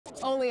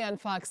Only on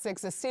Fox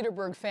 6, a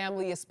Cedarburg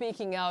family is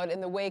speaking out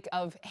in the wake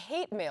of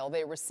hate mail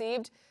they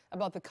received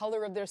about the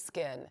color of their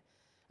skin.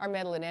 Our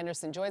Madeline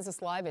Anderson joins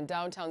us live in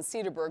downtown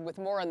Cedarburg with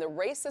more on the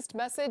racist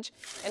message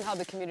and how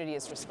the community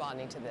is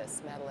responding to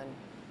this. Madeline.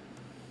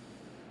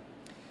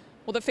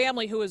 Well, the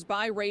family, who is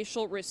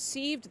biracial,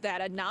 received that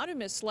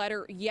anonymous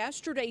letter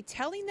yesterday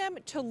telling them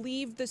to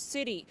leave the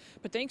city.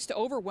 But thanks to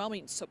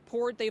overwhelming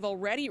support they've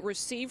already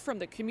received from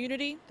the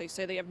community, they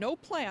say they have no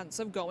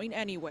plans of going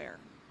anywhere.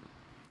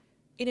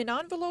 In an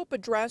envelope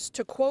addressed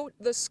to, quote,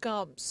 the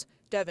scums,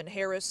 Devin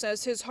Harris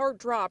says his heart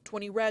dropped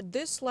when he read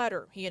this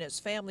letter he and his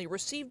family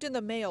received in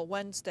the mail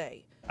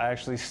Wednesday. I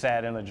actually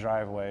sat in the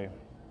driveway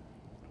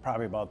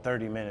probably about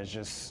 30 minutes,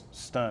 just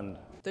stunned.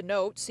 The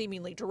note,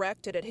 seemingly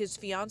directed at his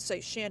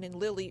fiancée Shannon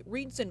Lilly,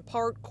 reads in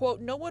part, quote,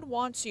 no one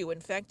wants you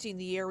infecting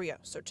the area,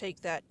 so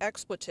take that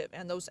expletive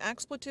and those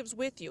expletives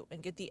with you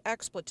and get the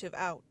expletive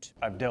out.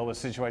 I've dealt with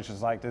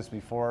situations like this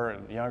before,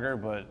 younger,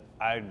 but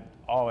I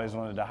always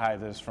wanted to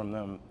hide this from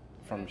them,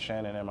 from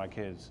Shannon and my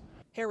kids.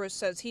 Harris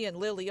says he and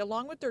Lily,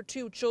 along with their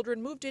 2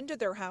 children, moved into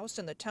their house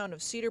in the town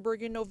of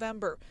Cedarburg in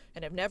November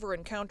and have never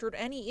encountered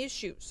any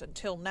issues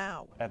until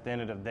now. At the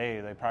end of the day,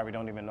 they probably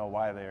don't even know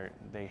why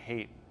they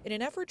hate. In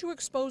an effort to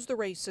expose the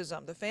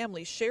racism, the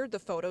family shared the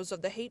photos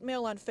of the hate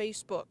mail on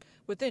Facebook.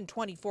 Within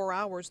 24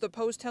 hours, the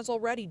post has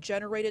already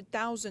generated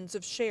thousands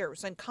of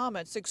shares and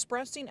comments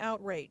expressing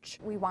outrage.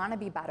 We want to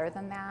be better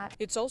than that.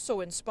 It's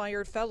also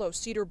inspired fellow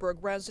Cedarburg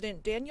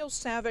resident Daniel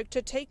Savick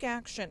to take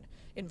action,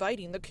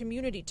 inviting the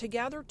community to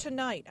gather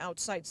tonight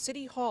outside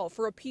City Hall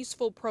for a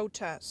peaceful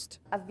protest.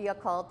 A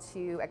vehicle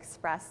to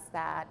express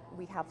that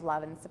we have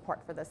love and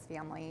support for this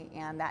family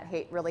and that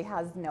hate really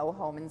has no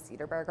home in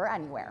Cedarburg or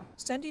anywhere.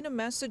 Sending a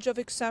message of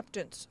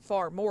acceptance,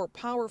 far more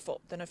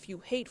powerful than a few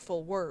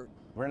hateful words.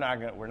 We're not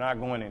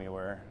going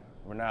anywhere.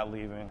 We're not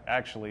leaving.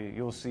 Actually,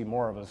 you'll see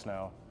more of us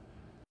now.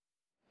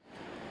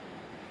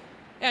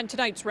 And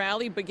tonight's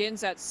rally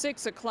begins at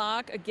 6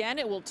 o'clock. Again,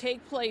 it will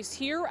take place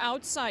here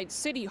outside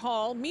City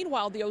Hall.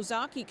 Meanwhile, the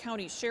Ozaukee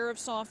County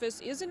Sheriff's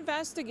Office is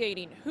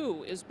investigating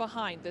who is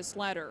behind this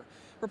letter.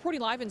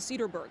 Reporting live in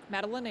Cedarburg,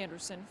 Madeline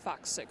Anderson,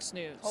 Fox 6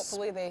 News.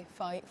 Hopefully they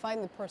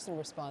find the person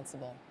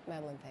responsible.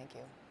 Madeline, thank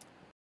you.